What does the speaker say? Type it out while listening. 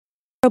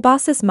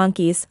Proboscis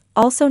monkeys,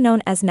 also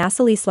known as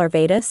Nassalis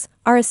larvatus,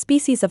 are a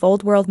species of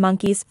Old World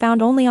monkeys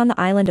found only on the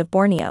island of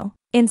Borneo,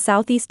 in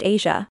Southeast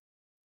Asia.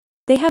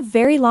 They have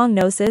very long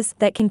noses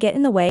that can get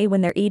in the way when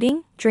they're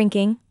eating,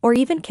 drinking, or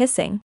even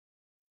kissing.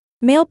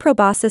 Male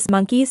proboscis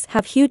monkeys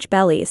have huge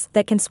bellies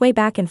that can sway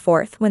back and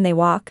forth when they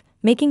walk,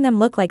 making them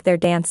look like they're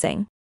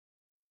dancing.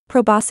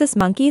 Proboscis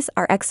monkeys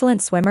are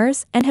excellent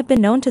swimmers and have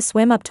been known to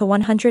swim up to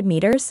 100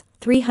 meters,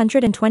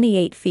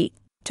 328 feet,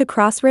 to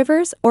cross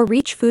rivers or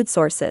reach food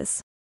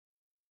sources.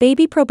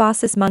 Baby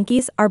proboscis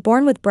monkeys are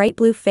born with bright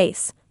blue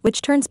face,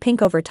 which turns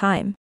pink over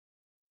time.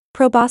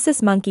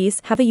 Proboscis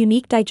monkeys have a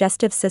unique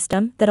digestive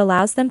system that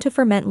allows them to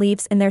ferment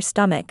leaves in their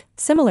stomach,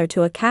 similar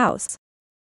to a cow's.